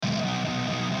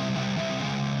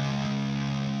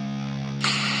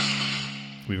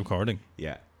We recording?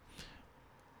 Yeah.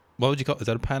 What would you call? Is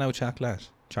that a pan au chocolate?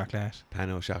 Chocolate.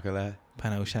 Pan au chocolat.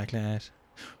 Pan au chocolate.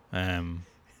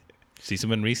 See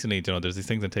someone recently. You know, there's these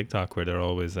things on TikTok where they're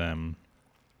always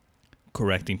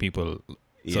correcting people.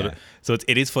 Yeah. So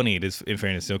it is funny. It is, in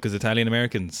fairness, you know, because Italian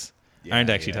Americans aren't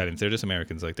actually yeah. Italians. They're just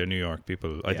Americans. Like, they're New York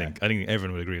people. I Yeah. think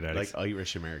everyone would agree with that. Like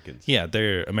Irish Americans. Yeah,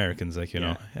 they're Americans. Like, you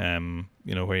know,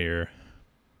 where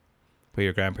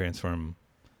your grandparents from.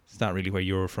 It's not really where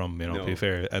you're from, you know, to be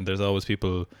fair. And there's always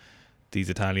people, these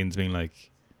Italians being like,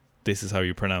 this is how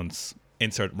you pronounce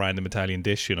insert random Italian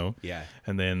dish, you know. Yeah.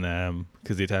 And then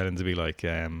because the Italians would be like,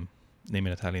 name an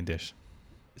Italian dish.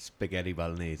 Spaghetti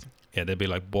bolognese. Yeah, they'd be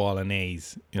like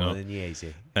bolognese, you know.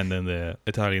 Bolognese. And then the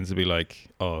Italians would be like,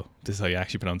 oh, this is how you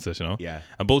actually pronounce it, you know. Yeah.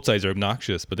 And both sides are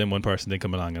obnoxious, but then one person did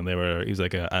come along and he was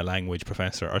like a language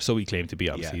professor, or so he claimed to be.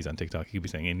 Obviously, he's on TikTok, he could be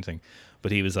saying anything.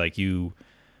 But he was like, you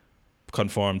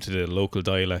conform to the local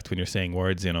dialect when you're saying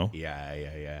words, you know.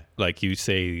 Yeah. Like,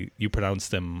 you pronounce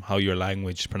them how your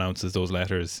language pronounces those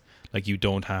letters. Like, you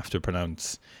don't have to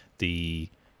pronounce the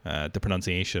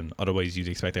pronunciation, otherwise you'd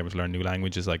expect everyone to learn new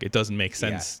languages. Like, it doesn't make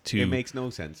sense It makes no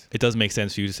sense. It doesn't make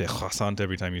sense for you to say croissant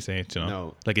every time you say it, you know.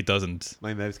 No. Like, it doesn't.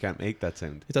 My mouth can't make that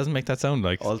sound. It doesn't make that sound.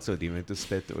 Like, Also, the amount of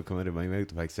spit that would come out of my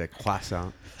mouth if I said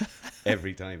croissant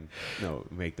every time. No,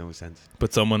 it make no sense.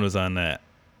 but someone was on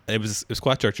it was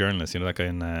Squat Jerk journalist, you know, that guy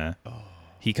in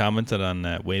he commented on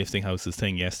Weightlifting House's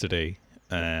thing yesterday,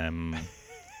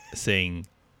 saying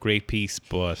great piece,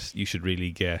 but you should really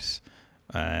get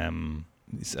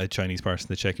a Chinese person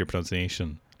to check your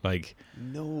pronunciation. Like,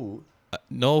 no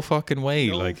fucking way.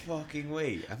 No like, fucking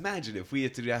way. Imagine if we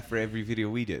had to do that for every video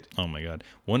we did. oh my god.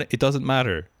 One, it doesn't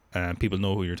matter. People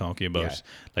know who you're talking about. Yeah.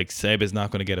 Like, Seb is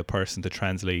not going to get a person to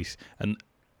translate. And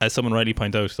as someone rightly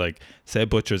pointed out, like, Seb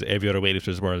butchers every other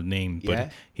weightlifter's world name,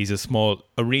 but he's a small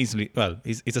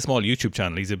YouTube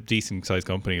channel. He's a decent sized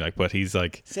company, like, but he's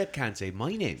like, Seb can't say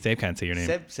my name. Seb can't say your name.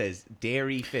 Seb says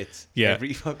Dairy Fits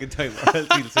every fucking time, or else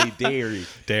he'll say Dairy.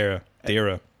 Dairy.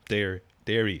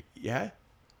 Yeah?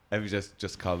 I would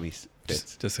just call me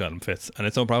Fits. Just got him Fits, and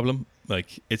it's no problem.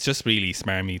 Like, it's just really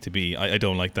smarmy to be. I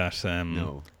don't like that.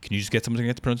 No. Can you just get someone to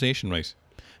get the pronunciation right?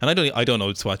 And I don't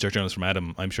know Swat Jerk journalist from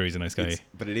Adam. I'm sure he's a nice guy.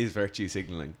 But it is virtue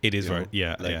signaling. It is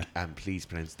yeah. And please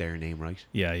pronounce their name right.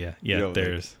 Yeah. You know,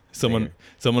 There's someone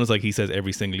is like, he says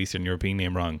every single Eastern European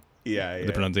name wrong. Yeah.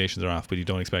 The pronunciations are off, but you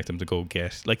don't expect him to go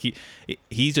get, like,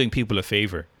 he's doing people a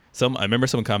favor. I remember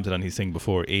someone commented on his thing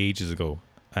before ages ago,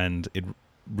 and it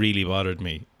really bothered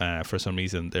me. For some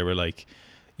reason, they were like,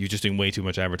 "You're just doing way too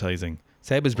much advertising."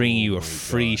 Seb is bringing you a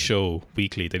free show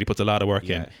weekly that he puts a lot of work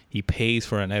in. He pays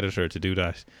for an editor to do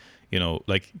that. You know,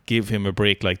 like, give him a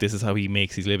break. Like, this is how he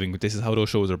makes his living. This is how those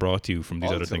shows are brought to you from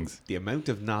these other things. The amount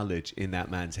of knowledge in that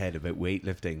man's head about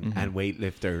weightlifting and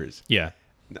weightlifters. Yeah.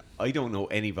 I don't know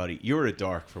anybody. You're a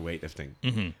dork for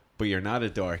weightlifting, but you're not a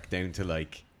dork down to,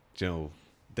 like, you know,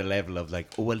 the level of, like,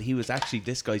 oh, well, he was actually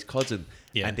this guy's cousin,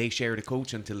 and they shared a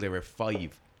coach until they were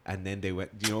 5, and then they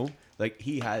went, you know, like,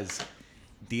 he has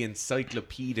the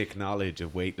encyclopedic knowledge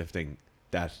of weightlifting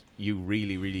that you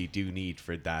really, really do need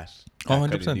for that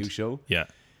kind of new show. Yeah.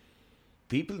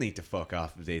 People need to fuck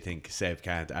off if they think Seb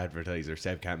can't advertise or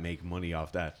Seb can't make money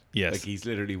off that. Yes. Like, he's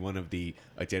literally one of the,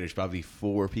 I'd say there's probably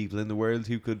 4 people in the world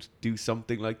who could do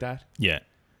something like that. Yeah.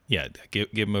 Yeah. Give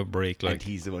him a break. Like, and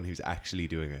he's the one who's actually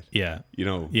doing it. Yeah. You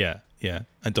know? Yeah.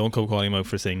 And don't go calling him out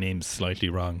for saying names slightly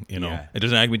wrong, you know. Yeah. It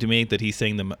doesn't argue to me that he's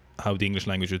saying them how the English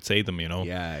language would say them, you know.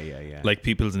 Yeah. Like,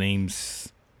 people's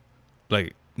names,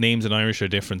 like, names in Irish are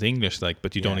different to English, like,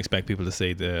 but you don't expect people to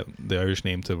say the Irish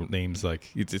name to names,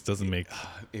 like, it just doesn't make...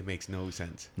 It makes no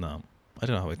sense. No. I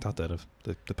don't know how I thought that of.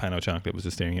 The pan au chocolate was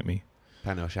just staring at me.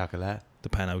 Pan au chocolat. The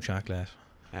pan au chocolate.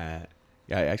 Yeah,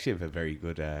 I actually have a very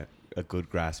good... a good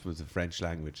grasp of the French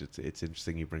language. It's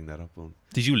interesting you bring that up on.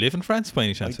 Did you live in France by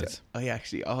any chance?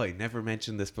 I never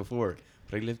mentioned this before,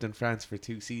 but I lived in France for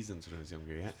 2 seasons when I was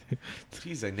younger, yeah.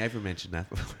 Jeez, I never mentioned that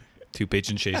before. 2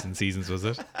 pigeon chasing seasons, was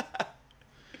it?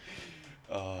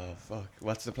 Oh, fuck.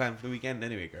 What's the plan for the weekend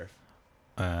anyway, Garth?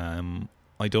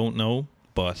 I don't know,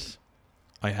 but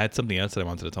I had something else that I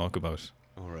wanted to talk about.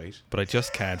 All right. But I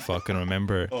just can't fucking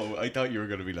remember. Oh, I thought you were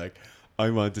going to be like, I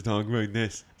want to talk about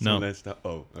this. So no. Let's talk.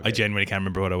 Oh, okay. I genuinely can't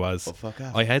remember what it was. Oh, fuck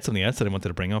off. I had something else that I wanted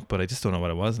to bring up, but I just don't know what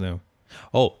it was now.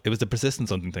 Oh, it was the persistent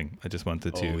something thing. I just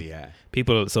wanted to... Oh, yeah.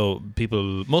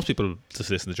 Most people just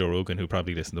listen to Joe Rogan, who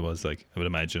probably listen to us, like, I would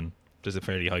imagine. There's a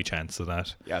fairly high chance of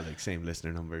that. Yeah, like, same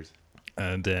listener numbers.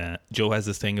 And Joe has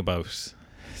this thing about...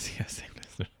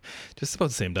 just about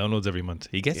the same downloads every month.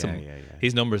 He gets them.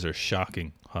 His numbers are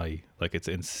shocking high. Like, it's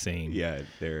insane. Yeah,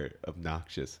 they're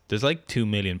obnoxious. There's like 2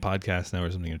 million podcasts now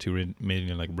or something, or 2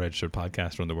 million like registered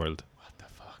podcasts around the world. What the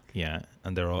fuck? Yeah,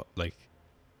 and they're all like,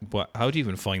 what? How do you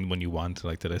even find one you want to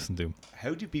listen to?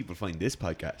 How do people find this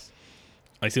podcast?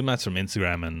 I assume that's from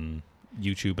Instagram and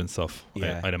YouTube and stuff.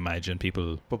 Yeah. I'd imagine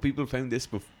people. But people found this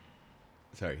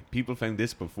people found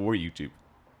this before YouTube.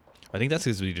 I think that's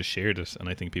because we just shared it, and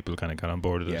I think people kind of got on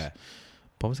board with Yeah. it.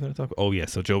 What was I going to talk? Oh yeah,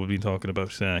 so Joe had been talking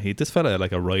about this fella,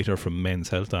 like a writer from Men's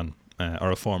Health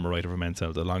or a former writer from Men's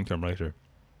Health, a long-term writer.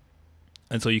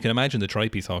 And so you can imagine the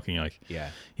tripe he's talking like.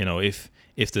 Yeah. You know, if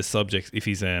the subjects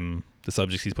the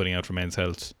subjects he's putting out for Men's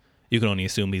Health, you can only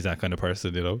assume he's that kind of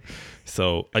person, you know.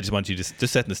 So I just want you just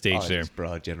setting the stage there.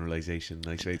 Broad generalization,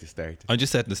 nice way to start. I'm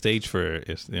just setting the stage for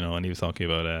it, you know. And he was talking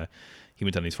about he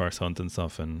went on his first hunt and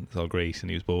stuff, and it's all great. And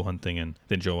he was bow hunting, and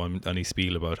then Joe on his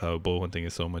spiel about how bow hunting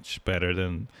is so much better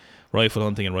than rifle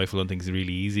hunting, and rifle hunting is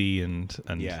really easy, and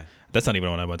yeah. That's not even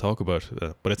what I want to talk about,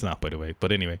 but it's not, by the way.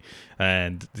 But anyway,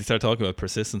 and they started talking about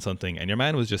persistence hunting, and your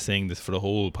man was just saying this for the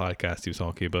whole podcast. He was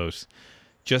talking about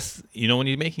just, you know, when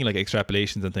you're making like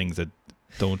extrapolations and things that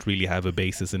don't really have a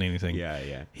basis in anything.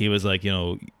 Yeah. He was like, you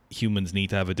know, humans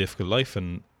need to have a difficult life,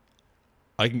 and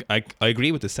I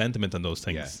agree with the sentiment on those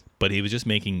things. Yeah. But he was just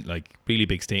making like really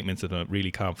big statements that are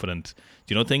really confident.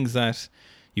 Do you know, things that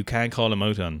you can't call him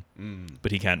out on,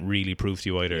 but he can't really prove to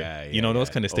you either. You know, those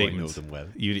kind of statements. I know them well.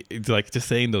 It's like just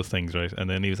saying those things, right? And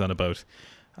then he was on about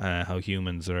how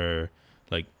humans are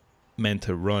like meant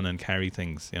to run and carry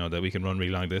things, you know, that we can run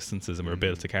really long distances and we're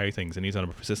built to carry things. And he's on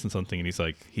about persistence hunting, and he's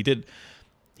like,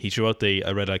 he threw out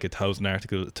I read like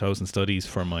 1,000 studies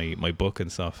for my book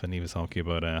and stuff, and he was talking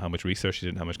about how much research he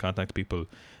did and how much contact people,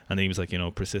 and then he was like, you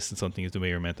know, persistence hunting is the way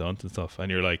you're meant to hunt and stuff.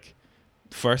 And you're like,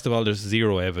 first of all, there's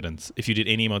zero evidence. If you did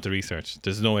any amount of research,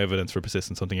 there's no evidence for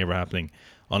persistence hunting ever happening,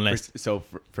 unless. So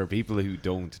for people who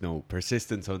don't know,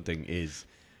 persistence hunting is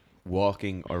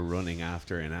walking or running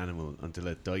after an animal until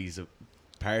it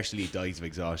partially dies of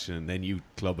exhaustion, and then you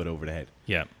club it over the head.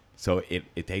 Yeah. So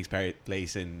it takes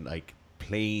place in like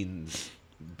plains,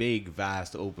 big,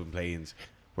 vast, open plains,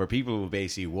 where people will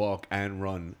basically walk and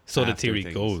run. So the theory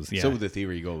goes, yeah. So the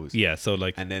theory goes. Yeah, so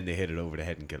like... And then they hit it over the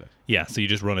head and kill it. Yeah, so you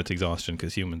just run it to exhaustion,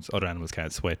 because other animals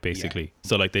can't sweat, basically. Yeah.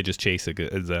 So like they just chase a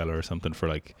gazelle or something for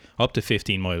like up to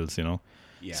 15 miles, you know?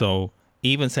 Yeah. So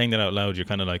even saying that out loud, you're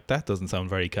kind of like, that doesn't sound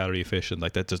very calorie efficient.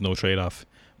 Like, that there's no trade-off.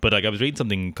 But like, I was reading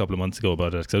something a couple of months ago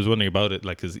about it, because I was wondering about it,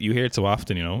 like, because you hear it so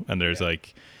often, you know? And there's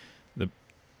like...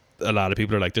 A lot of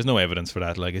people are like, there's no evidence for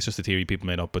that. Like, it's just a theory people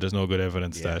made up, but there's no good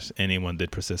evidence that anyone did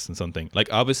persistence hunting. Like,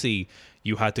 obviously,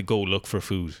 you had to go look for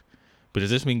food. But does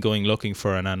this mean going looking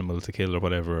for an animal to kill or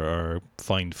whatever, or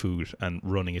find food and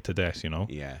running it to death, you know?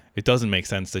 Yeah. It doesn't make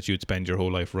sense that you'd spend your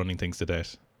whole life running things to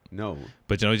death. No.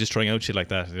 But, you know, just trying out shit like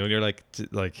that. You know, you're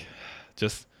like,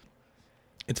 just...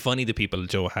 It's funny the people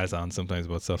Joe has on sometimes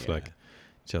about stuff like...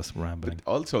 Just rambling.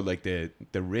 But also, like the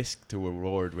risk to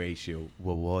reward ratio,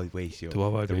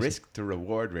 the risk to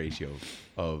reward ratio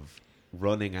of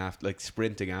running after, like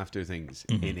sprinting after things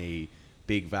in a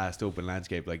big, vast, open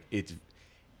landscape, like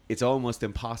it's almost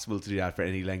impossible to do that for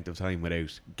any length of time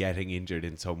without getting injured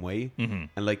in some way. And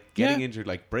like getting injured,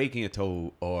 like breaking a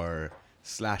toe or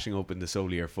slashing open the sole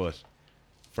of your foot,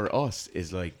 for us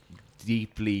is like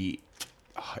deeply.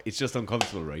 It's just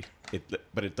uncomfortable, right?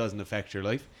 But it doesn't affect your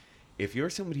life. If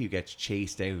you're somebody who gets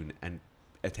chased down and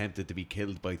attempted to be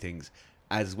killed by things,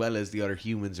 as well as the other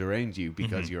humans around you,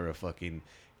 because you're a fucking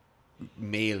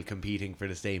male competing for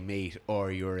the same mate,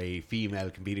 or you're a female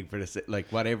competing for the like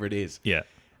whatever it is,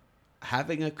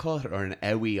 having a cut or an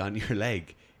owie on your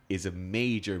leg is a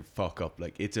major fuck up.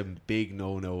 Like, it's a big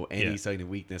no. Any sign of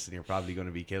weakness, and you're probably going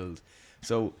to be killed.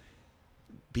 So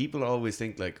people always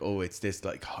think like, oh, it's this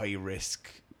like high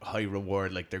risk, high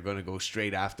reward, like they're going to go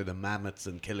straight after the mammoths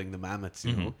and killing the mammoths,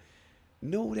 you know.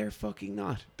 No, they're fucking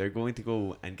not. They're going to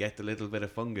go and get the little bit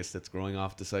of fungus that's growing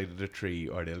off the side of the tree,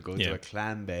 or they'll go into a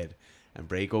clam bed and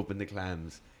break open the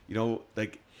clams, you know.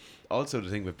 Like, also the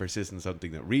thing with persistence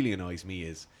hunting that really annoys me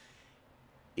is,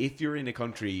 if you're in a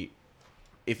country,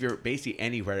 if you're basically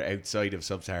anywhere outside of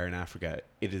sub-Saharan Africa,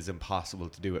 it is impossible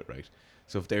to do it, right?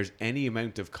 So if there's any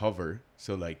amount of cover,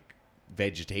 so like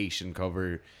vegetation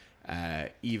cover,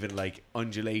 even like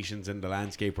undulations in the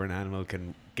landscape where an animal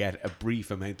can get a brief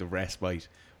amount of respite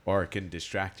or can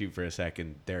distract you for a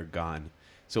second, they're gone.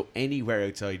 So anywhere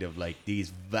outside of like these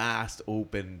vast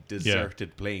open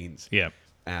deserted plains,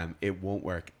 it won't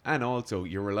work. And also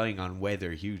you're relying on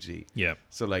weather hugely.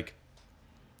 So like,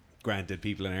 granted,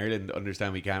 people in Ireland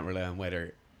understand we can't rely on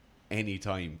weather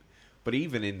anytime, But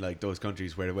even in like those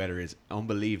countries where the weather is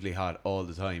unbelievably hot all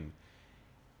the time,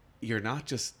 you're not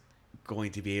just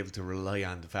going to be able to rely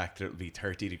on the fact that it'll be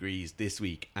 30 degrees this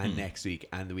week and next week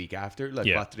and the week after.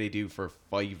 Like, what do they do for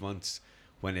 5 months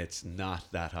when it's not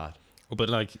that hot? But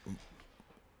like,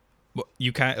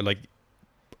 you can't, like,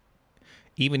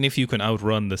 even if you can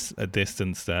outrun this a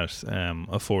distance that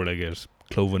a four-legged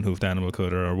cloven hoofed animal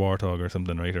could, or a warthog or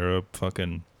something, right, or a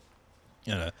fucking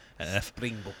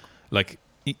Springbok. Like,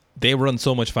 they run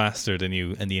so much faster than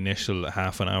you in the initial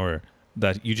half an hour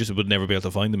that you just would never be able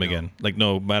to find them again. Like,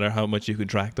 no matter how much you could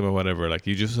track them or whatever, like,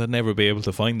 you just would never be able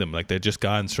to find them. Like, they're just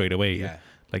gone straight away. Yeah.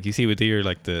 Like, you see with deer,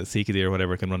 like the Sika deer or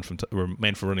whatever can run from were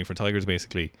meant for running for tigers,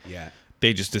 basically. Yeah.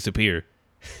 They just disappear.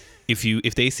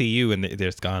 If they see you and they're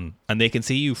just gone, and they can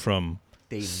see you from,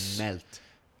 they melt.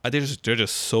 They're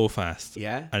just so fast.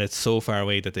 Yeah. And it's so far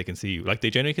away that they can see you. Like, they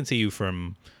generally can see you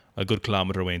from a good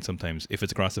kilometer away, and sometimes if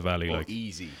it's across the valley, like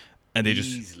easy. And they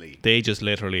Easily. just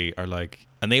literally are like,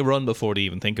 and they run before they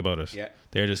even think about it. Yeah.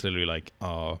 They're just literally like,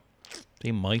 oh,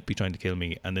 they might be trying to kill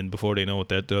me, and then before they know it,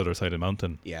 they're at the other side of the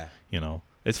mountain. Yeah. You know,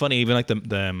 it's funny. Even like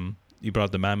the you brought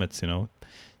up the mammoths. You know,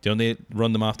 they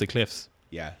run them off the cliffs.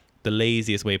 Yeah. The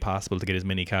laziest way possible to get as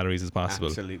many calories as possible.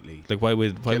 Absolutely. Like, why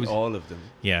would all of them?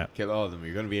 Yeah. Kill all of them.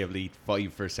 You're going to be able to eat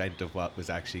 5% of what was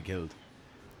actually killed,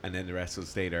 and then the rest will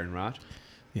stay there and rot.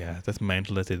 Yeah, that's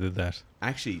mental that they did that.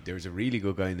 Actually, there was a really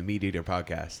good guy in the Meat Eater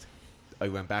podcast. I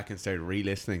went back and started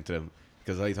re-listening to them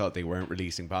because I thought they weren't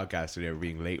releasing podcasts, or they were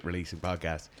being late releasing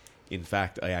podcasts. In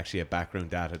fact, I actually had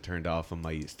background data turned off on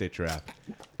my Stitcher app.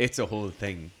 It's a whole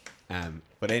thing.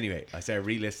 But anyway, I started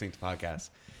re-listening to podcasts,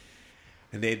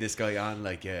 and they had this guy on,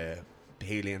 like a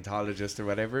paleontologist or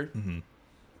whatever. Mm-hmm.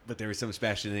 But there was some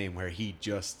special name where he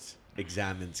just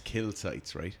examines kill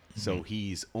sites, right? Mm-hmm. So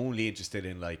he's only interested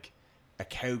in, like, a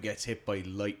cow gets hit by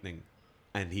lightning,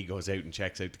 and he goes out and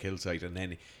checks out the kill site, and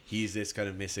then he's this kind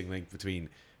of missing link between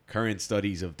current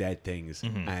studies of dead things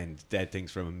and dead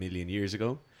things from 1 million years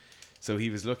ago. So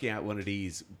he was looking at one of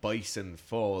these bison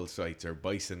fall sites or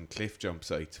bison cliff jump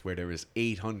sites where there was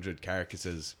 800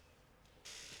 carcasses.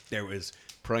 There was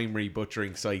primary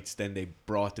butchering sites, then they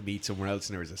brought the meat somewhere else,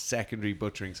 and there was a secondary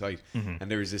butchering site, and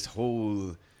there was this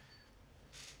whole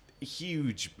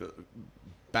huge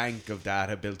bank of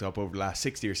data built up over the last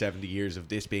 60 or 70 years of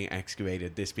this being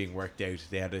excavated, this being worked out.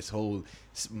 They had this whole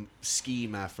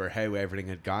schema for how everything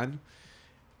had gone,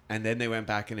 and then they went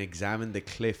back and examined the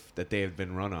cliff that they had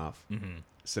been run off.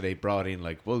 So they brought in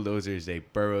like bulldozers, they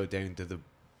burrowed down to the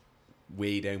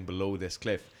way down below this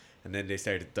cliff, and then they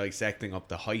started dissecting up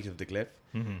the height of the cliff,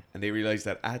 and they realized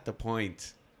that at the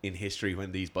point in history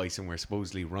when these bison were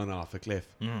supposedly run off a cliff,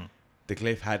 the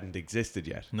cliff hadn't existed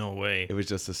yet. No way. It was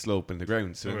just a slope in the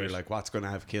ground. So Right. they're like, what's going to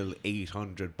have killed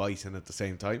 800 bison at the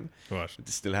same time? What?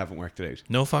 They still haven't worked it out.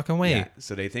 No fucking way. Yeah.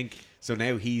 So they think, so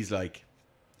now he's like,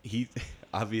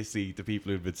 obviously the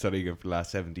people who've been studying him for the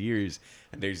last 70 years,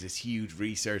 and there's this huge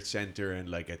research center and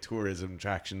like a tourism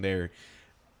attraction there,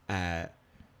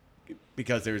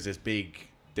 because there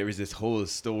was this whole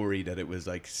story that it was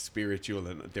like spiritual,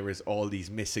 and there was all these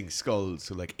missing skulls.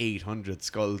 So like 800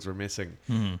 skulls were missing,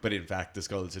 but in fact the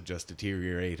skulls had just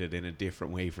deteriorated in a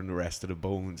different way from the rest of the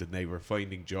bones, and they were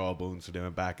finding jaw bones, so they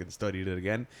went back and studied it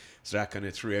again. So that kind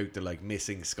of threw out the like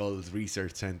missing skulls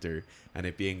research center, and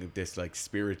it being this like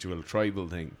spiritual tribal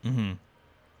thing.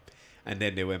 And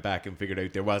then they went back and figured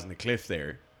out there wasn't a cliff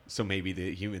there, so maybe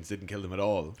the humans didn't kill them at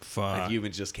all. Fuck. And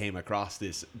humans just came across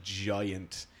this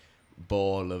giant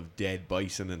ball of dead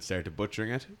bison and started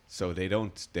butchering it. So they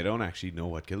don't actually know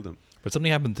what killed them. But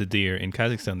something happened to deer in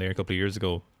Kazakhstan there a couple of years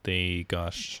ago. They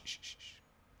got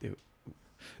Sorry,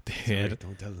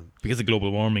 don't tell them. Because of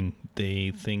global warming,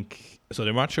 they think so.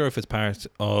 They're not sure if it's part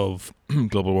of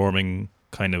global warming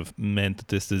kind of meant that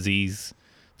this disease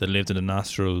that lived in the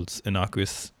nostrils,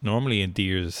 innocuous, normally in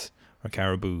deers or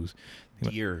caribous.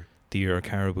 Deer or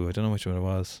caribou, I don't know which one it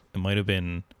was. It might have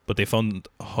been, but they found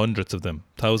hundreds of them,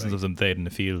 thousands of them dead in the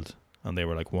field, and they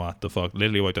were like, "What the fuck?"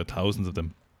 Literally wiped out thousands of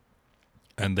them,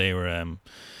 and they were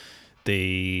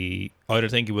they either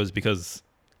think it was because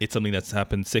it's something that's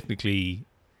happened cyclically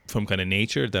from kind of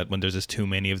nature, that when there's just too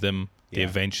many of them, they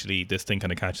eventually this thing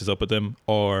kind of catches up with them,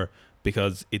 or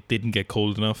because it didn't get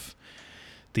cold enough.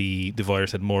 The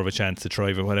virus had more of a chance to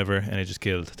thrive or whatever, and it just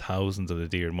killed thousands of the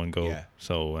deer in one go. Yeah.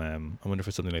 So I wonder if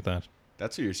it's something like that.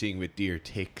 That's what you're seeing with deer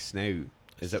ticks now,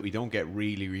 is that we don't get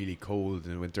really, really cold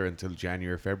in winter until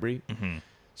January or February.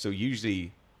 So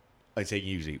usually,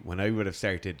 when I would have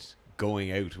started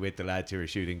going out with the lads who were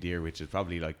shooting deer, which is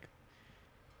probably like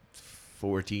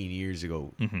 14 years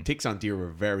ago, ticks on deer were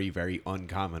very, very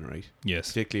uncommon, right? Yes.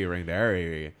 Particularly around our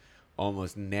area.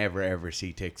 almost never ever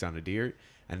see ticks on a deer,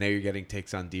 and now you're getting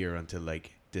ticks on deer until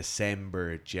like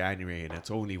December, January, and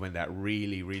it's only when that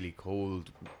really, really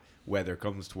cold weather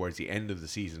comes towards the end of the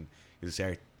season you'll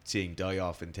start seeing die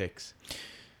off in ticks.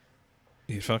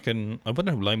 You fucking, I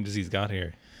wonder how Lyme disease got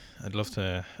here. I'd love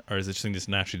to, or is it just something that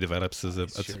naturally develops as a?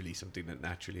 It's surely something that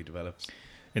naturally develops.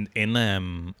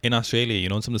 In Australia, you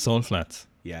know, in some of the salt flats,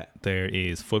 Yeah, there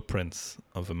is footprints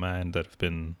of a man that have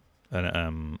been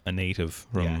a native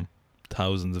from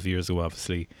thousands of years ago,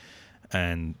 obviously,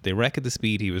 and they reckon the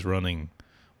speed he was running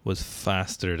was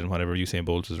faster than whatever Usain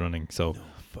Bolt was running. So,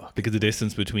 because the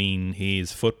distance between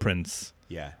his footprints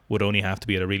would only have to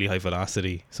be at a really high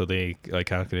velocity, so they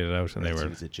calculated it out, and they were. He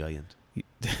was a giant.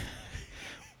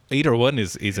 Either one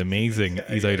is amazing.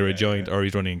 He's either a giant or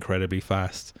he's running incredibly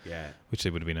fast. Yeah, which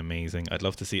would have been amazing. I'd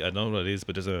love to see. I don't know what it is,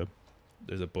 but there's a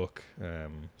book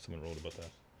someone wrote about that.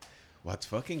 What's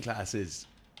fucking class is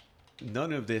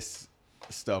none of this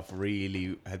stuff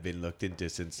really had been looked into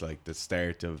since like the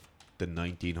start of the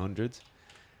 1900s.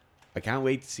 I can't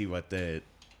wait to see what the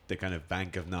kind of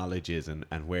bank of knowledge is, and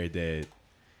where the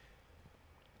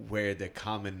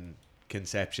common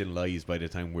conception lies by the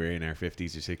time we're in our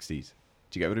 50s or 60s.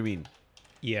 Do you get what I mean?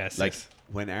 Yes. Like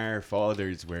when our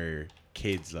fathers were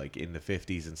kids, like in the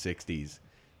 50s and 60s,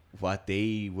 what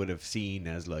they would have seen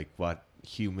as like what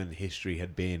human history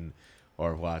had been,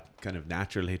 or what kind of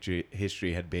natural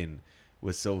history had been,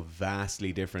 was so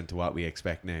vastly different to what we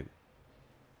expect now.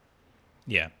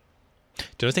 Yeah.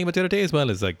 The other thing about the other day as well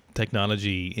is like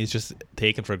technology is just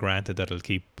taken for granted that it'll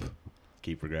keep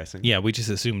progressing. Yeah, we just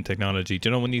assume technology. Do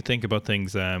you know when you think about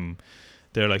things,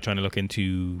 they're like trying to look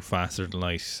into faster than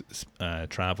light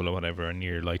travel or whatever, or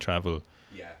near light travel.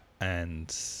 Yeah.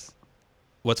 And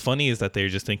what's funny is that they're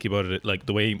just thinking about it like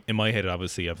the way in my head.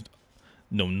 Obviously, I've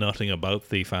know nothing about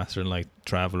the faster than light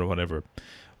travel or whatever,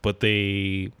 but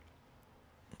it's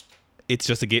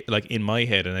just like in my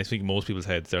head, and I think most people's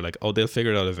heads, they're like, oh, they'll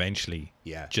figure it out eventually.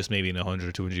 Yeah. Just maybe in 100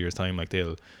 or 200 years time, like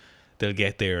they'll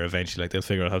get there eventually. Like they'll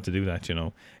figure out how to do that. You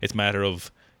know, it's a matter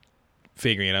of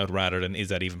figuring it out rather than is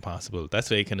that even possible. That's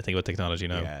the way I kind of think about technology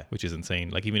now, which is insane.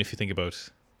 Like even if you think about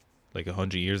like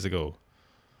 100 years ago,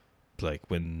 like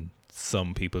when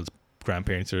some people's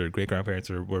grandparents or great grandparents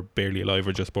were barely alive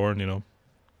or just born, you know,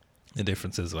 the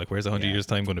difference is like, where's 100 years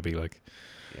time going to be like?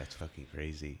 Yeah, it's fucking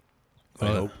crazy.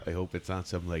 I hope it's not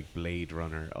some like Blade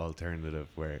Runner alternative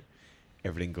where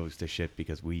everything goes to shit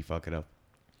because we fuck it up.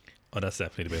 Oh, that's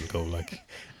definitely the way to go. Like,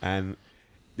 and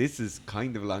this is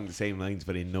kind of along the same lines,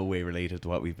 but in no way related to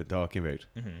what we've been talking about.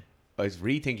 mm-hmm. I was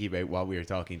rethinking about what we were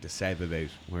talking to Seb about when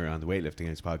we were on the Weightlifting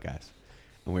House podcast,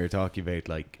 and we were talking about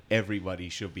like everybody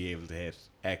should be able to hit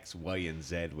X, Y, and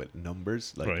Z with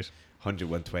numbers, like 100,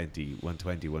 120,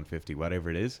 120, 150, whatever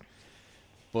it is.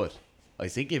 But I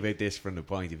was thinking about this from the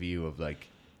point of view of like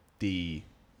the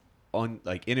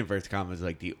like in inverted commas,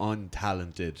 like the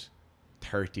untalented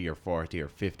 30 or 40 or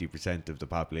 50% of the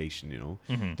population, you know,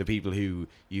 mm-hmm. the people who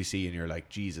you see and you're like,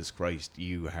 Jesus Christ,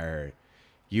 you've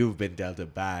been dealt a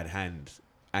bad hand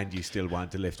and you still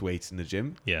want to lift weights in the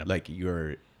gym. Yeah. Like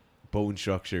your bone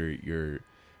structure,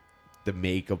 the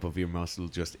makeup of your muscle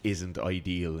just isn't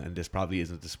ideal, and this probably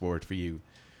isn't the sport for you.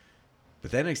 But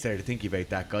then I started thinking about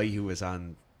that guy who was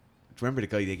on, remember the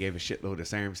guy they gave a shitload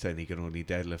of arms to and he could only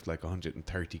deadlift like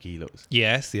 130 kilos?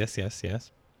 Yes.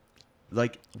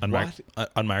 Like, on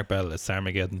Mark Bell, it's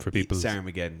Sarmageddon for people.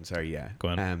 Sarmageddon, sorry, yeah. Go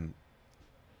on.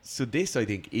 So this, I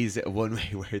think, is one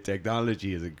way where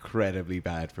technology is incredibly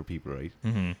bad for people, right?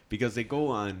 Mm-hmm. Because they go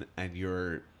on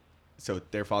and so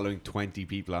they're following 20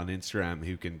 people on Instagram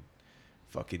who can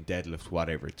fucking deadlift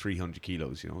whatever, 300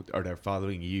 kilos, you know, or they're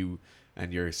following you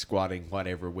and you're squatting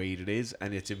whatever weight it is,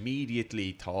 and it's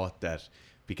immediately thought that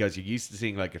because you're used to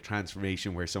seeing like a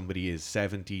transformation where somebody is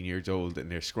 17 years old and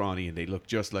they're scrawny and they look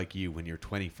just like you when you're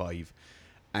 25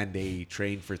 and they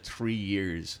train for 3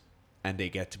 years and they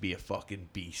get to be a fucking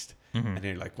beast. Mm-hmm. And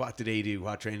they're like, what do they do?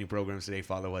 What training programs do they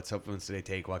follow? What supplements do they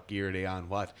take? What gear are they on?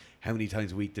 How many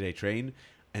times a week do they train?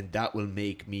 And that will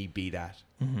make me be that.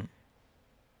 Mm-hmm.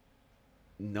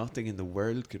 Nothing in the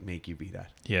world could make you be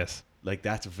that. Yes. Like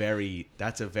that's a very,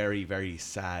 very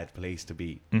sad place to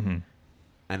be. Mm-hmm.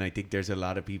 And I think there's a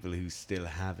lot of people who still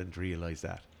haven't realized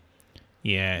that.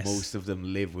 Yes. Most of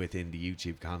them live within the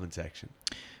YouTube comment section.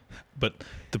 But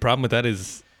the problem with that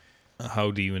is,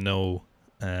 how do you know?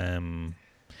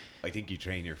 I think you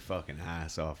train your fucking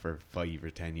ass off for 5 or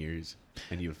 10 years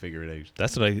and you'll figure it out.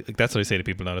 That's what I say to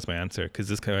people now. That's my answer, because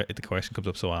the question comes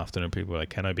up so often and people are like,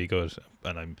 can I be good?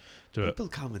 And people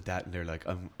comment that and they're like,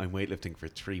 I'm weightlifting for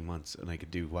 3 months and I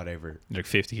could do whatever. Like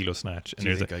 50 kilo snatch. Do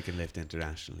you think I can lift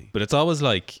internationally? But it's always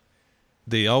like,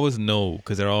 they always know,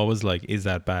 because they're always like, is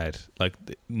that bad? Like,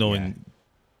 knowing,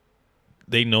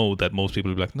 they know that most people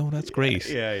will be like, no, that's great.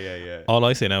 Yeah. All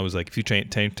I say now is like, if you train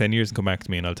 10 years and come back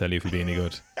to me and I'll tell you if you'll be any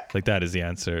good. Like, that is the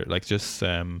answer. Like, just,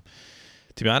 to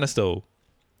be honest though,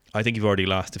 I think you've already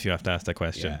lost if you have to ask that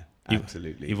question. Yeah,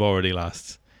 absolutely. You've already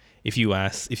lost. If you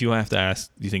have to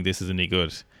ask, do you think this is any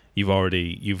good? You've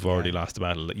already lost the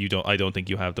battle. I don't think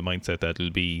you have the mindset that it'll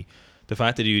be, the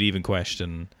fact that you'd even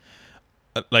question.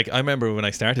 Like, I remember when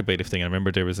I started weightlifting, I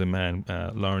remember there was a man,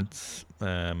 Lawrence,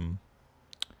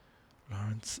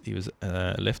 he was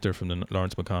a lifter from the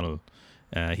Lawrence McConnell.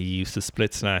 He used to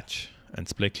split snatch and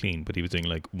split clean, but he was doing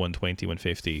like 120,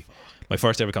 150. My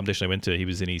first ever competition I went to, he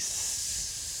was in his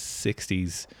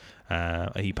 60s.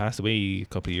 He passed away a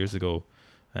couple of years ago.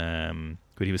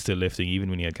 But he was still lifting even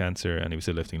when he had cancer, and he was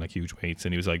still lifting like huge weights,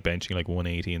 and he was like benching like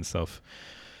 180 and stuff.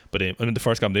 But in the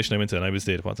first competition I went to, and I was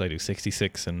what did I do,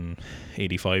 66 and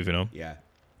 85, you know. Yeah.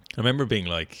 I remember being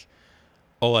like,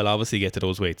 oh, I'll obviously get to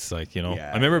those weights, like, you know.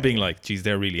 I remember being like, geez,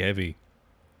 they're really heavy,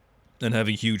 and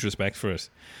having huge respect for it.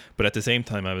 But at the same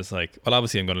time, I was like, well,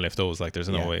 obviously I'm going to lift those. Like, there's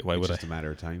no way. Why would I? It's just a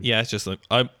matter of time. Yeah, it's just like,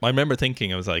 I remember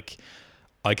thinking, I was like,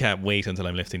 I can't wait until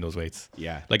I'm lifting those weights.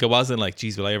 Yeah. Like, it wasn't like,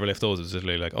 geez, will I ever lift those? It was just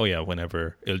like, oh yeah,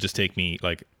 whenever. It'll just take me,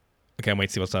 like, I can't wait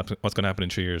to see what's going to happen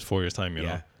in 3 years, 4 years time, you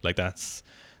know? Like, that's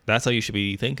how you should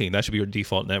be thinking. That should be your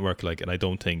default network. Like, and I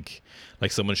don't think,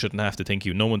 like, someone shouldn't have to think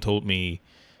you. No one told me,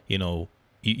 you know,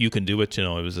 you can do it, you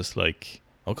know. It was just like,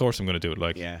 of course I'm going to do it.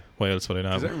 Like, why else would I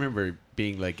not? Because I remember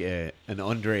being like an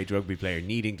underage rugby player,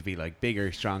 needing to be like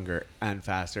bigger, stronger and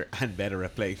faster and better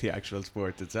at playing the actual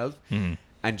sport itself. Mm-hmm.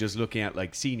 And just looking at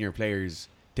like senior players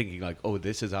thinking like, oh,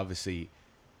 this is obviously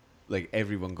like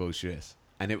everyone goes through this.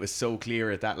 And it was so clear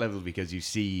at that level because you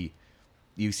see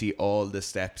all the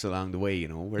steps along the way, you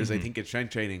know. Whereas I think in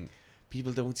strength training,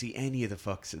 people don't see any of the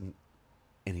fucking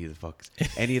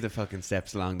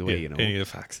steps along the way, you know. Any of the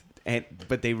facts.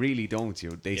 But they really don't,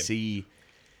 you know. They see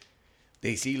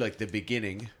like the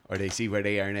beginning, or they see where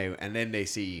they are now, and then they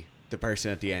see the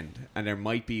person at the end, and there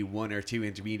might be one or two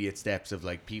intermediate steps of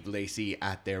like people they see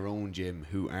at their own gym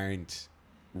who aren't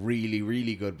really,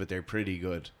 really good, but they're pretty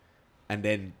good, and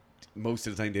then most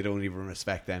of the time they don't even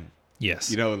respect them.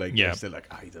 Yes, you know, like they're still like,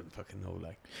 I don't fucking know,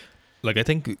 like I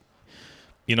think,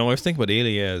 you know, I was thinking about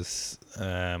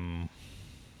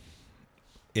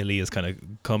Ilia's kind of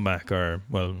comeback, or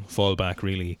well, fall back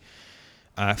really,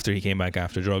 after he came back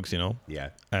after drugs, you know. Yeah.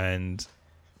 And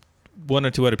one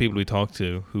or two other people we talked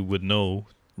to who would know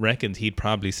reckoned he'd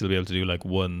probably still be able to do like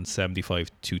 175,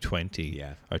 220,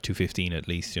 or 215 at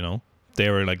least, you know. They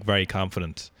were like very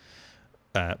confident.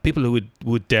 People who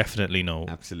would definitely know.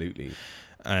 Absolutely.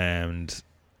 And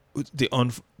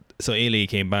so Ailey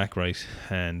came back, right,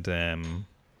 and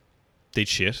did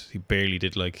shit. He barely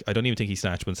did, like, I don't even think he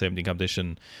snatched 170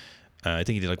 competition. I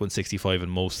think he did like 165 in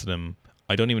most of them.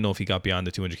 I don't even know if he got beyond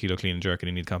the 200 kilo clean and jerk in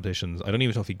any competitions. I don't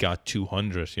even know if he got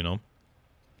 200, you know.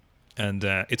 And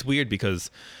it's weird because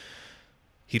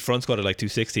he'd front squatted like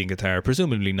 260 in Qatar,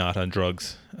 presumably not on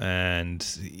drugs. And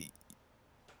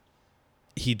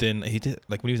he did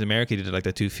like when he was in America, he did like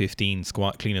that 215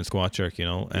 squat clean and squat jerk, you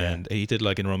know. And he did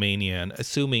like in Romania, and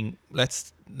assuming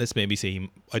let's maybe say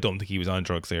I don't think he was on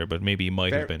drugs there, but maybe he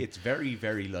might have been. It's very,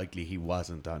 very likely he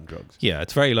wasn't on drugs. Yeah,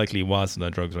 it's very likely he wasn't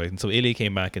on drugs, right? And so Illy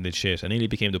came back and did shit, and Illy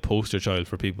became the poster child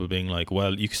for people being like,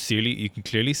 well, you can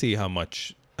clearly see how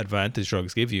much advantage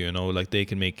drugs give you, you know, like they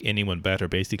can make anyone better,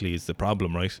 basically, is the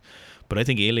problem, right? But I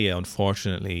think Ilya,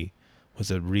 unfortunately,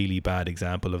 was a really bad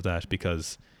example of that,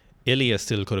 because Ilya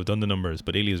still could have done the numbers,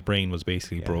 but Ilya's brain was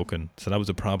basically broken. So that was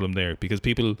a problem there, because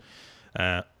people,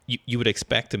 you would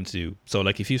expect him to do. So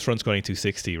like if he's front squatting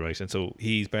 260, right, and so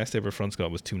his best ever front squat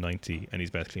was 290, and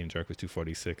his best clean and jerk was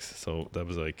 246. So that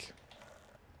was like,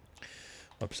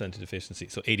 what percentage efficiency?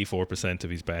 So 84%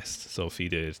 of his best. So if he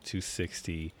did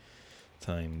 260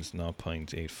 times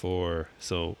 0.84,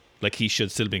 so like he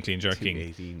should still be clean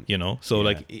jerking, you know. So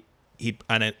like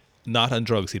not on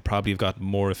drugs, he'd probably have got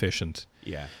more efficient.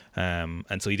 Yeah.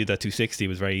 And so he did that 260. It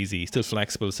was very easy. Still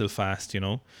flexible, still fast, you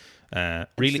know.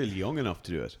 Really still young enough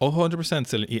to do it. Oh, 100%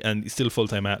 still, and still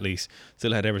full-time athlete.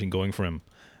 Still had everything going for him.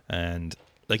 And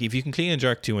like if you can clean and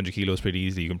jerk 200 kilos pretty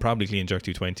easily, you can probably clean and jerk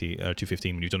 220 or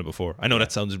 215 when you've done it before. I know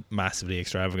that sounds massively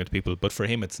extravagant to people, but for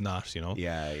him it's not, you know.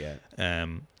 Yeah.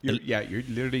 You're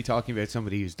literally talking about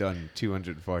somebody who's done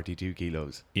 242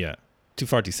 kilos. Yeah.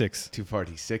 246.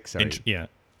 246, sorry.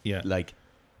 Yeah. Like,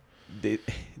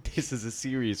 this is a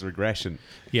serious regression.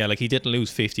 Yeah, like he didn't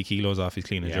lose 50 kilos off his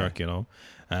clean and jerk, you know.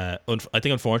 I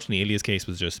think unfortunately Ilya's case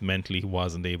was just mentally he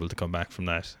wasn't able to come back from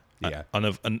that. Yeah.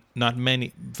 And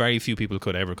very few people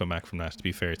could ever come back from that, to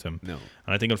be fair to him. No.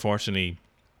 And I think, unfortunately,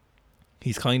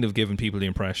 he's kind of given people the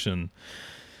impression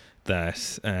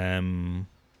that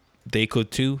they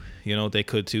could too. They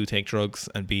could too take drugs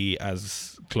and be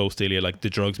as close to Ilya. Like, the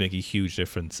drugs make a huge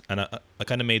difference. And I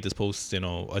kind of made this post, I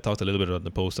talked a little bit about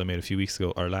the post I made a few weeks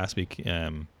ago, or last week,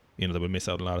 that would miss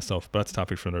out on a lot of stuff. But that's a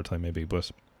topic for another time maybe. But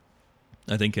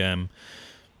I think the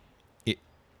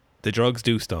drugs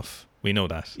do stuff. We know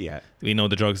that. Yeah. We know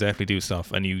the drugs definitely do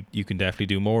stuff, and you can definitely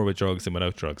do more with drugs than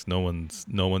without drugs. No one's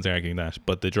arguing that.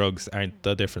 But the drugs aren't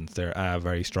the difference. They're a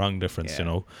very strong difference,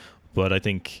 But I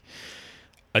think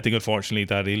unfortunately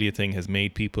that Ilya thing has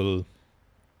made people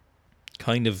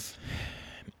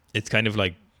it's kind of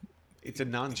like, it's a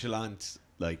nonchalant,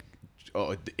 like,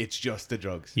 oh, it's just the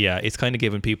drugs. Yeah, it's kind of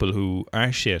giving people who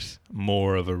are shit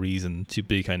more of a reason to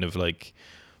be kind of like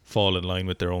fall in line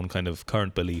with their own kind of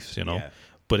current beliefs, Yeah.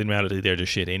 But in reality, they're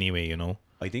just shit anyway,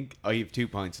 I think I have 2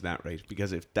 points in that, right?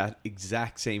 Because if that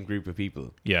exact same group of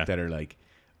people that are like,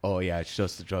 oh yeah, it's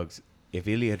just the drugs, if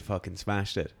Ilya had fucking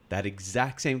smashed it, that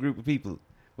exact same group of people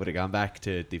would have gone back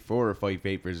to the 4 or 5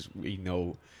 papers we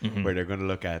know where they're going to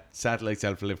look at satellite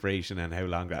cell proliferation and how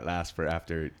long that lasts for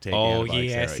after taking anabolic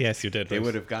steroids. Yes, you did. They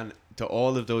would have gone to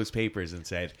all of those papers and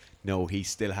said, no, he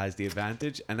still has the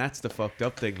advantage. And that's the fucked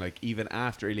up thing. Like, even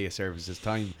after Ilya serves his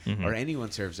time, or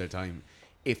anyone serves their time,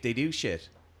 if they do shit,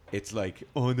 it's like,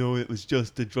 oh no, it was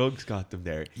just the drugs got them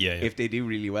there. Yeah. If they do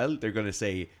really well, they're going to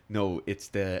say, no, it's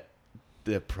the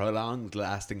prolonged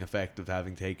lasting effect of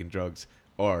having taken drugs.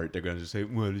 Or they're going to say,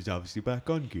 well, he's obviously back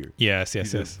on gear. Yes.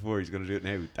 Before he's going to do it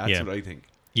now. That's what I think.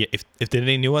 Yeah, if they had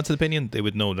any nuanced opinion, they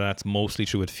would know that's mostly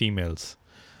true with females.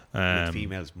 With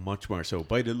females, much more so,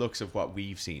 by the looks of what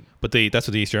we've seen. But that's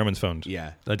what the East Germans found.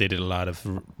 Yeah. That they did a lot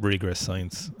of rigorous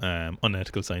science,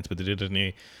 unethical science, but they did it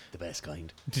anyway. The best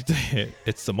kind.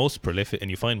 It's the most prolific, and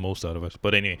you find most out of it.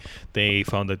 But anyway, they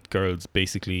found that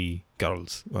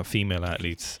female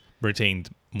athletes retained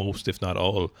most, if not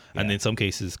all, and in some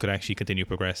cases could actually continue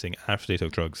progressing after they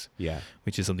took drugs. Yeah.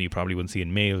 Which is something you probably wouldn't see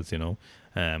in males,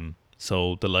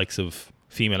 So the likes of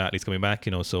female athletes coming back,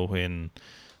 so when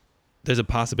there's a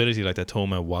possibility like that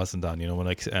Toma wasn't on, when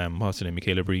like what's her name,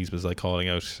 Michaela Breeze was like calling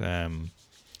out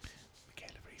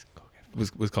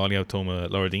was calling out Toma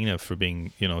Loredina for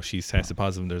being, she's tested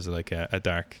positive and there's like a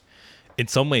dark. In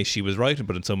some ways she was right,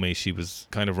 but in some ways she was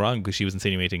kind of wrong, because she was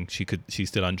insinuating she's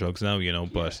still on drugs now,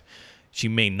 but she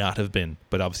may not have been,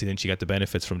 but obviously then she got the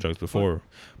benefits from drugs before.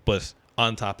 But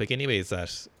on topic anyways,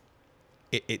 that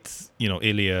it's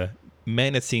Ilya,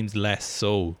 men it seems less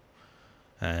so,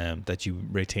 that you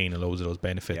retain a loads of those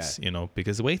benefits,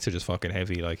 because the weights are just fucking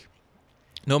heavy, like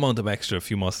no amount of extra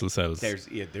few muscle cells.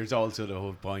 There's also the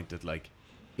whole point that like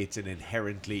it's an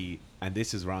inherently, and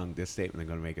this is wrong, this statement I'm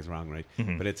going to make is wrong, right?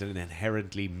 But it's an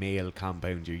inherently male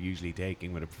compound you're usually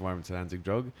taking with a performance enhancing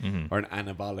drug, or an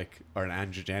anabolic or an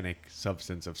androgenic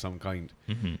substance of some kind.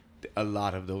 A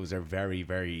lot of those are very,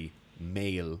 very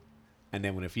male, and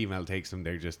then when a female takes them,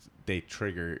 they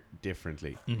trigger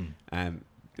differently.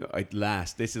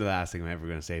 This is the last thing I'm ever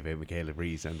going to say about Michaela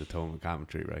Breeze and the Toma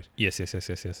commentary, right? Yes.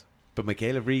 But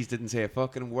Michaela Breeze didn't say a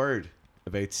fucking word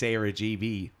about Sarah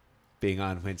GB being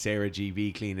on when Sarah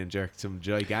GB clean and jerked some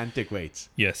gigantic weights.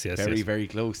 Yes. Very, very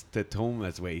close to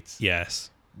Toma's weights.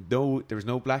 Yes. No, there was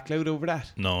no black cloud over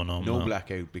that. No.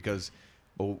 Blackout, because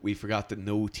we forgot that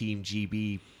no Team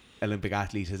GB Olympic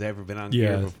athlete has ever been on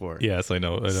gear before. Yes, I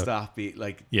know. Stop it.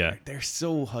 Like, they're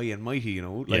so high and mighty,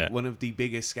 one of the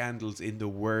biggest scandals in the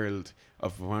world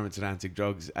of performance enhancing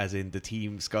drugs, as in the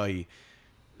Team Sky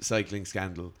cycling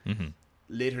scandal.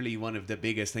 Literally one of the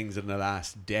biggest things in the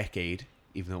last decade,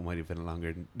 even though it might have been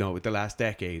longer. No, the last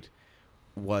decade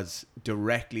was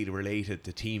directly related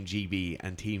to Team GB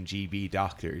and Team GB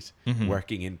doctors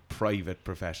working in private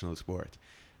professional sport.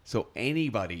 So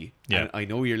anybody, and I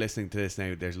know you're listening to this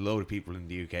now, there's a load of people in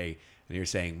the UK and you're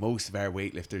saying most of our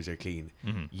weightlifters are clean.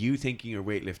 You thinking your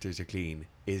weightlifters are clean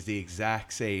is the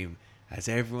exact same as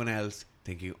everyone else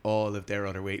thinking all of their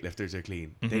other weightlifters are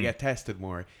clean. They get tested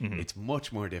more. It's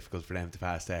much more difficult for them to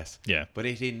pass tests. Yeah. But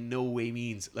it in no way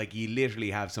means, like, you literally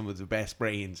have some of the best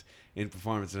brains in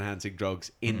performance enhancing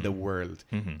drugs in the world.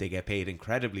 They get paid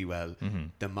incredibly well.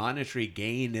 The monetary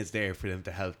gain is there for them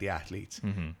to help the athletes.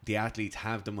 The athletes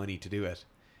have the money to do it.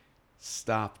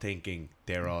 Stop thinking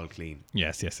they're all clean.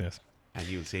 Yes. And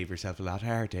you'll save yourself a lot of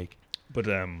heartache. But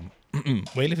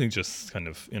weightlifting just kind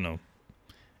of,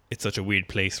 it's such a weird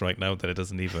place right now that it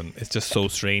doesn't even, it's just so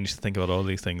strange to think about all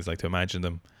these things, like to imagine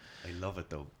them. I love it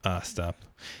though. Stop.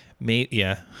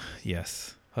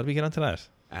 Yes. How did we get onto that?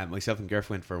 Myself and Gerf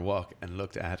went for a walk and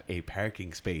looked at a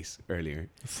parking space earlier.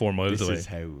 4 miles away.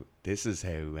 This is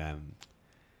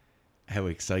how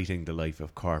exciting the life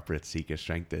of corporate Seeker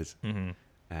Strength is. Mm-hmm.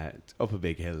 It's up a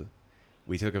big hill.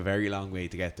 We took a very long way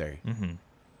to get there,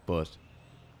 but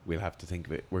we'll have to think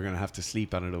of it. We're going to have to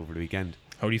sleep on it over the weekend.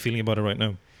 How are you feeling about it right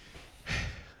now?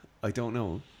 I don't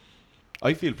know.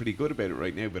 I feel pretty good about it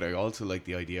right now, but I also like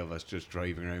the idea of us just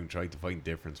driving around trying to find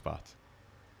different spots.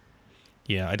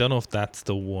 Yeah, I don't know if that's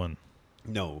the one.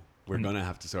 No, we're going to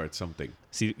have to sort something.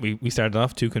 See, we started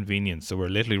off too convenient, so we're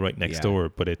literally right next door,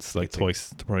 but it's like twice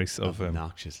the price of...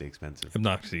 obnoxiously expensive.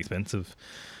 Obnoxiously expensive.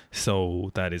 So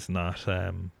that is not...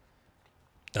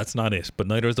 that's not it. But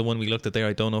neither is the one we looked at there.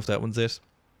 I don't know if that one's it.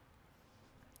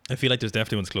 I feel like there's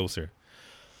definitely ones closer.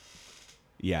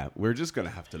 Yeah, we're just going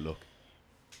to have to look.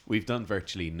 We've done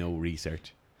virtually no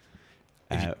research.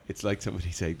 It's like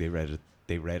somebody saying they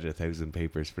read 1,000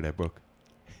 papers for their book.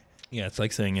 Yeah, it's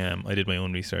like saying I did my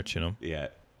own research, you know.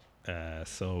 Yeah.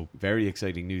 So very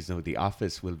exciting news now. The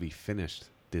Office will be finished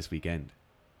this weekend.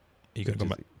 You gonna come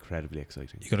back? Incredibly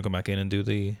exciting. You gonna come back in and do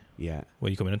the? Yeah. Well,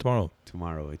 you coming in tomorrow?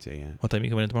 Tomorrow, I'd say. Yeah. What time are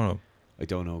you coming in tomorrow? I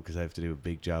don't know because I have to do a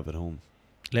big job at home.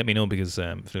 Let me know because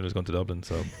Fluna's going to Dublin,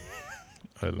 so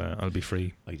I'll be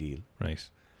free. Ideal. Right.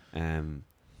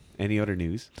 Any other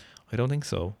news? I don't think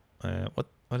so. What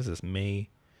is this? May?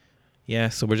 Yeah.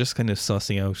 So we're just kind of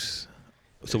sussing out.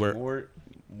 So There's we're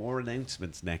more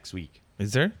announcements next week.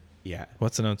 Is there? Yeah.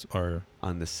 What's announced? Or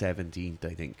on the 17th,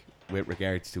 I think, with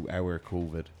regards to our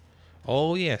COVID.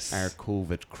 Oh yes, our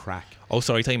COVID crack. Oh,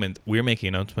 sorry, I meant we're making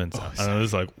announcements, and I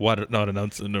was like, "What? Not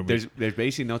announcing?" There's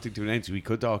basically nothing to announce. We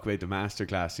could talk about the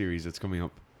masterclass series that's coming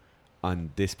up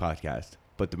on this podcast,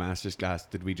 but the masterclass,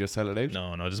 did we just sell it out?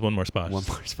 No, just one more spot. One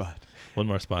more spot. One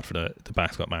more spot for the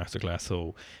back squat masterclass.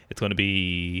 So it's going to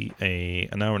be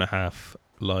an hour and a half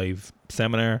live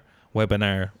seminar,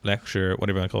 webinar, lecture,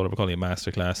 whatever you want to call it. We're calling it a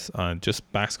masterclass on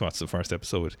just back squats. The first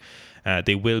episode.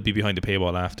 They will be behind the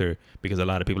paywall after because a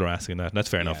lot of people are asking that. And that's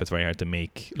fair enough. It's very hard to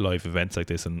make live events like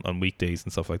this on weekdays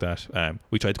and stuff like that.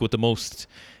 We tried to go with the most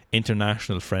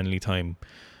international friendly time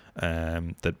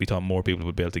that we thought more people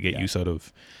would be able to get use out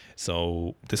of.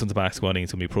 So this one's back squatting.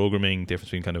 It's going to be programming, difference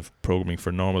between kind of programming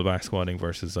for normal back squatting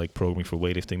versus like programming for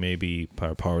weightlifting, maybe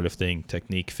powerlifting,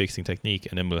 technique, fixing technique.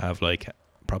 And then we'll have like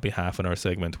probably half an hour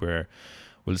segment where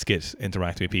we'll just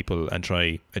interact with people and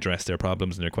try address their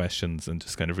problems and their questions and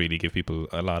just kind of really give people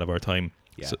a lot of our time.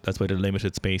 Yeah. So that's why there's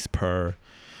limited space per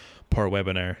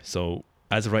webinar. So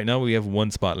as of right now, we have one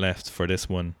spot left for this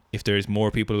one. If there's more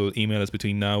people email us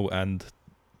between now and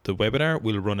the webinar,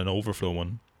 we'll run an overflow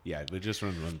one. Yeah, we'll just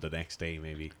run the next day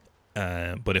maybe.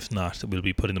 But if not, we'll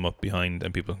be putting them up behind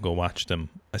and people can go watch them.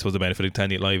 I suppose the benefit of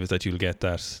attending it live is that you'll get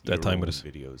that time with us.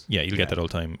 Videos. Yeah, you'll get that all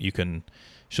the time. You can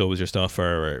show us your stuff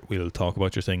or we'll talk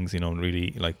about your things, and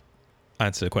really like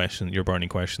answer your burning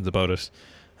questions about it.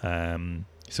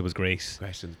 So it was great.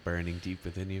 Questions burning deep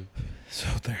within you. So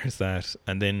there's that.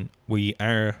 And then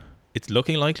it's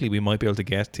looking likely we might be able to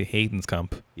get to Hayden's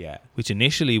camp. Yeah. Which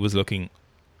initially was looking,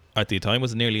 at the time,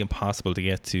 was nearly impossible to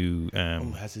get to.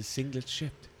 Has his singlet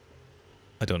shipped?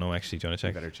 I don't know actually. Do you want to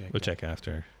check? Better check. We'll check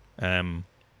after.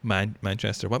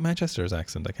 Manchester. What Manchester's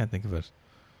accent? I can't think of it.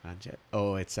 Manchester.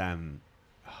 Oh, it's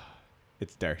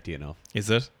dirty enough. Is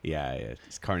it? Yeah.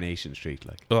 It's Coronation Street,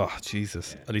 like. Oh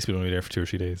Jesus! Yeah. At least we're only there for 2 or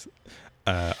 3 days.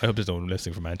 I hope there's no one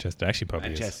listening from Manchester. Actually, probably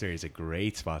Manchester is a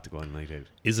great spot to go on a night out.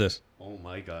 Is it? Oh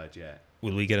my God, yeah.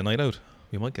 Will we get a night out?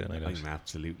 We might get a night out. I'm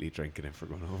absolutely drinking if we're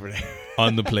going over there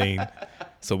on the plane.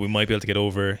 So we might be able to get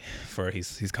over for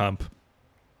his camp.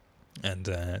 And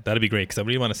that'd be great because I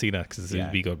really want to see that because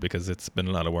it'd be good because it's been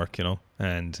a lot of work,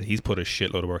 and he's put a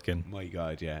shitload of work in. My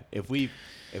God, yeah. If we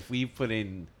put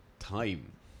in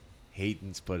time,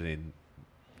 Hayden's put in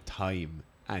time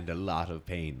and a lot of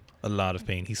pain. A lot of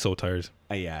pain. He's so tired.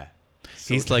 Yeah.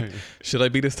 He's tired. Like, should I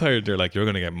be this tired? They're like, you're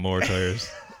going to get more tired.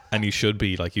 And you should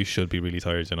be really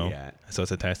tired, Yeah. So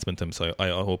it's a testament to him. So I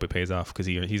hope it pays off because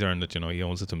he's earned it, he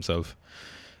owns it to himself.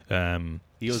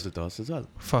 He owes it to us as well.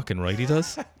 Fucking right, he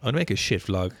does. I'd make a shit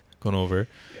vlog going over.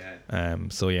 Yeah.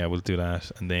 So yeah, we'll do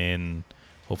that, and then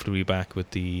hopefully we'll be back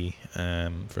with the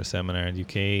for a seminar in the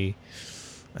UK,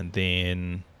 and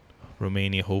then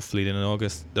Romania hopefully then in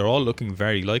August. They're all looking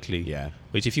very likely. Yeah.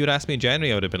 Which if you had asked me in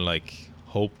January, I would have been like,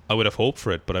 I would have hoped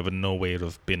for it, but I would no way would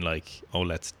have been like,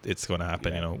 it's going to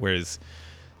happen, Whereas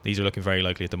these are looking very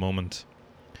likely at the moment.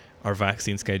 Our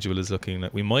vaccine schedule is looking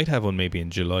like we might have one maybe in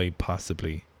July,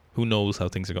 possibly. Who knows how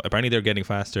things are going? Apparently they're getting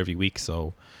faster every week,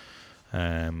 so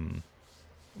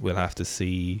we'll have to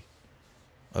see.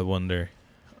 I wonder.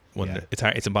 It's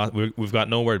hard. It's impossible. We've got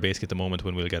no word basically at the moment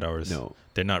when we'll get ours. No.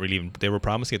 They're not really even. They were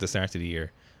promising at the start of the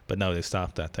year, but now they've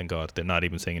stopped that. Thank God. They're not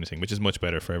even saying anything, which is much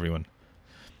better for everyone.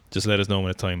 Just let us know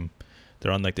when it's time.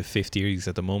 They're on like the 50s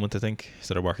at the moment, I think.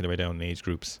 So they're working their way down in age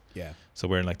groups. Yeah. So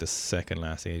we're in like the second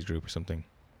last age group or something.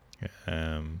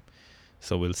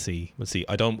 So we'll see.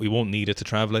 We won't need it to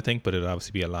travel, I think, but it'll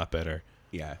obviously be a lot better.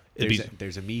 Yeah.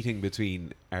 There's a meeting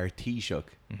between our Taoiseach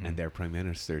and their Prime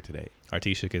Minister today. Our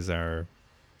Taoiseach is our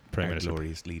Prime Minister.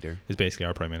 Glorious leader. Is basically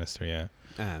our Prime Minister, yeah.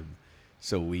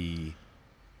 So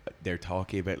they're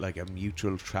talking about like a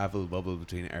mutual travel bubble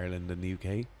between Ireland and the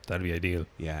UK. That'd be ideal.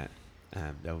 Yeah.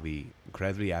 That would be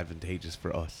incredibly advantageous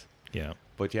for us. Yeah.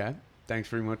 But yeah, thanks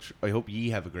very much. I hope ye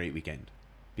have a great weekend,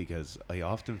 because I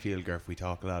often feel, Garth, we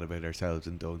talk a lot about ourselves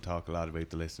and don't talk a lot about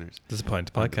the listeners. That's the point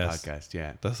of the podcast. Podcast,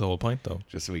 yeah. That's the whole point, though.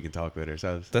 Just so we can talk about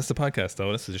ourselves. That's the podcast,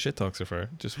 though. This is the shit talks are for.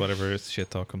 Just whatever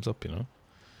shit talk comes up, you know.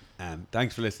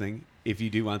 Thanks for listening. If you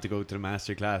do want to go to the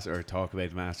masterclass or talk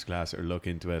about the masterclass or look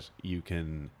into it, you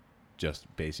can just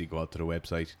basically go out to the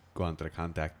website, go onto the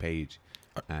contact page,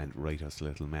 and write us a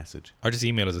little message. Or just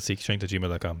email us at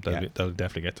seekstrength@gmail.com. That'll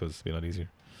definitely get to us. It'll be a lot easier.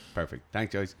 Perfect.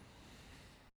 Thanks, guys.